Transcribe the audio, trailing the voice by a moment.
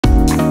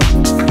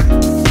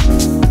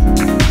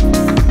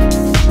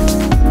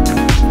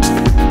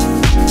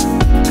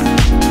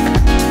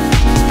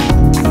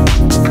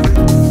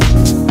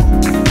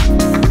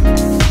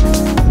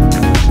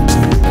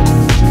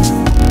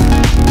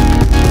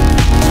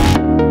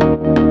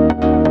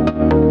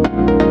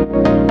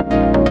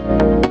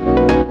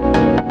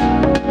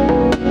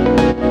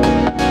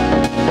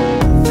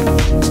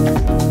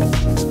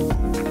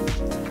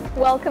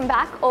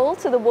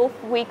to the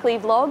Wolff Weekly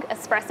Vlogg,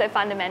 Espresso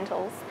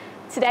Fundamentals.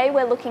 Today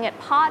we're looking at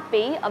part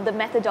B of the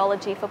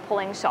methodology for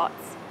pulling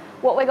shots.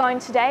 What we're going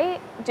to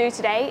do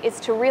today is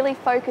to really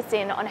focus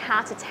in on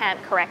how to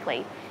tamp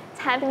correctly.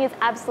 Tamping is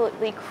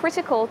absolutely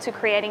critical to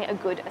creating a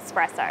good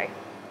espresso.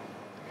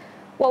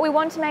 What we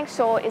want to make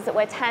sure is that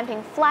we're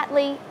tamping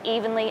flatly,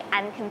 evenly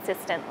and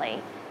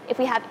consistently. If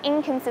we have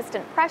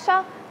inconsistent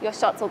pressure, your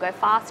shots will go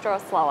faster or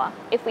slower.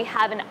 If we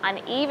have an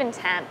uneven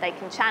tamp, they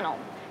can channel.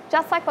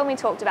 Just like when we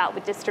talked about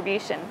with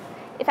distribution.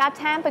 If our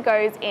tamper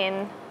goes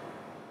in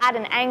at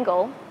an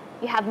angle,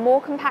 you have more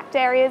compact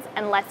areas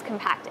and less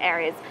compact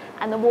areas,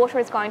 and the water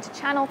is going to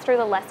channel through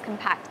the less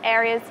compact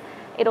areas.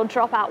 It'll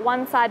drop out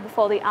one side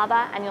before the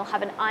other and you'll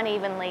have an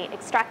unevenly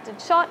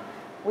extracted shot,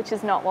 which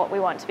is not what we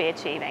want to be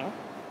achieving.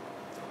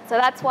 So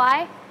that's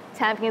why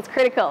tamping is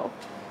critical.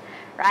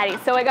 Righty,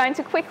 so we're going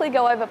to quickly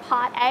go over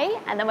part A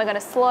and then we're going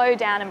to slow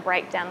down and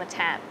break down the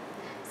tamp.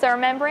 So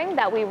remembering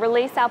that we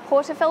release our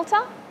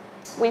portafilter,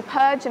 we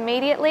purge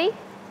immediately,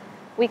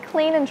 we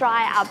clean and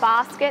dry our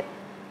basket,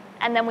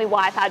 and then we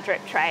wipe our drip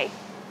tray.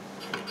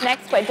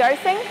 Next, we're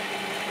dosing.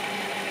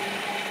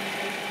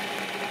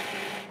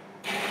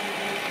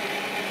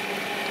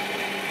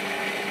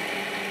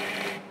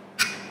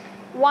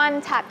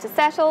 One tap to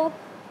settle,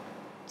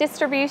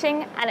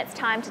 distributing, and it's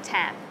time to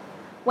tamp.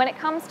 When it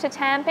comes to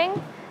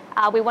tamping,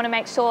 we want to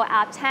make sure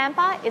our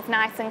tamper is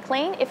nice and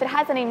clean. If it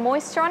has any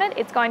moisture on it,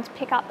 it's going to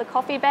pick up the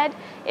coffee bed.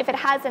 If it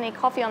has any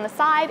coffee on the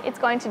side, it's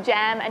going to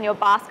jam and your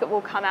basket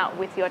will come out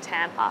with your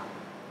tamper.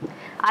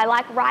 I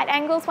like right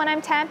angles when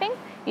I'm tamping.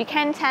 You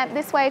can tamp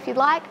this way if you'd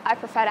like. I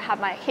prefer to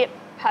have my hip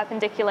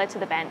perpendicular to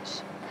the bench.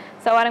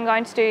 So what I'm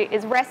going to do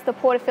is rest the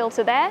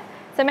portafilter there.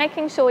 So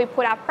making sure we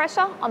put our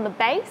pressure on the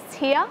base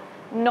here,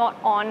 not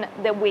on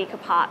the weaker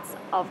parts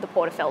of the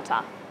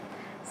portafilter.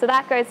 So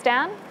that goes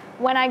down.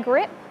 When I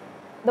grip,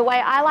 the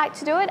way I like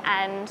to do it,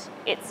 and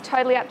it's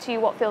totally up to you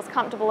what feels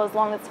comfortable as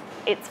long as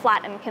it's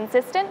flat and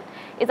consistent,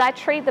 is I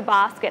treat the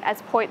basket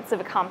as points of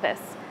a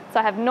compass. So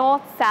I have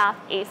north, south,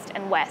 east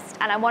and west,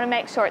 and I want to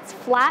make sure it's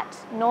flat,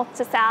 north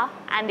to south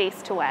and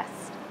east to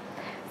west.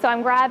 So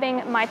I'm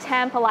grabbing my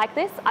tamper like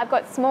this. I've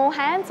got small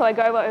hands, so I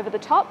go over the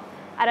top.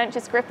 I don't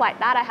just grip like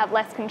that, I have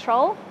less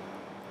control.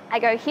 I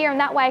go here and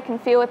that way I can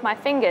feel with my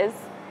fingers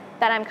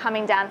that I'm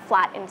coming down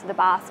flat into the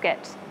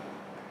basket.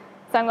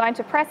 So I'm going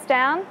to press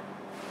down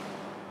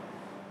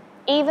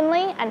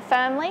evenly and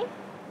firmly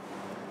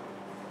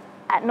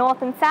at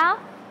north and south,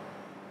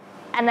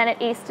 and then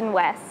at east and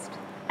west.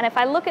 And if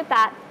I look at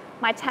that,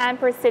 my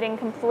tamper is sitting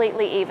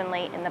completely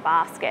evenly in the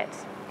basket.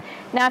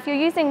 Now if you're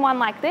using one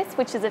like this,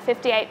 which is a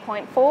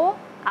 58.4,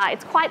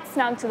 it's quite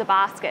snug to the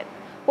basket.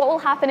 What will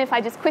happen if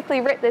I just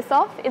quickly rip this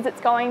off is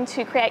it's going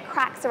to create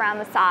cracks around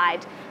the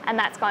side, and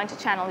that's going to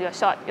channel your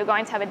shot. You're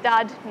going to have a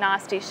dud,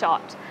 nasty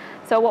shot.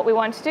 So what we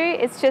want to do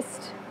is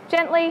just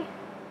gently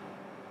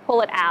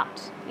pull it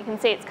out. You can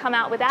see it's come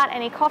out without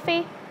any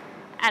coffee,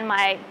 and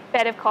my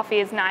bed of coffee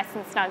is nice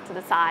and snug to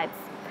the sides.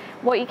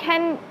 What you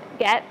can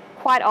get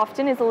quite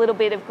often is a little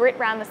bit of grit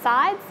around the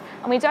sides,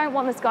 and we don't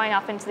want this going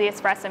up into the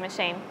espresso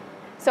machine.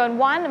 So in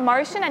one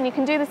motion, and you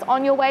can do this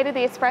on your way to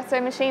the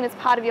espresso machine as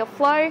part of your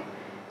flow,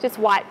 just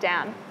wipe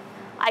down.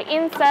 I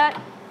insert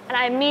and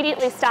I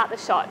immediately start the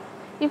shot.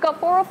 You've got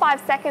 4 or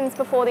 5 seconds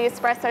before the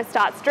espresso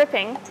starts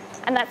dripping,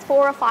 and that's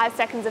 4 or 5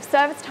 seconds of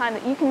service time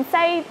that you can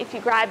save if you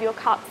grab your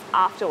cups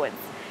afterwards.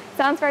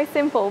 Sounds very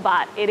simple,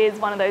 but it is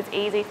one of those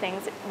easy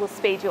things that will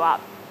speed you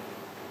up.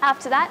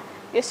 After that,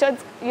 your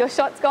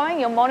shot's going,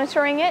 you're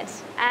monitoring it,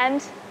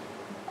 and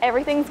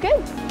everything's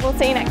good. We'll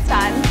see you next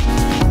time.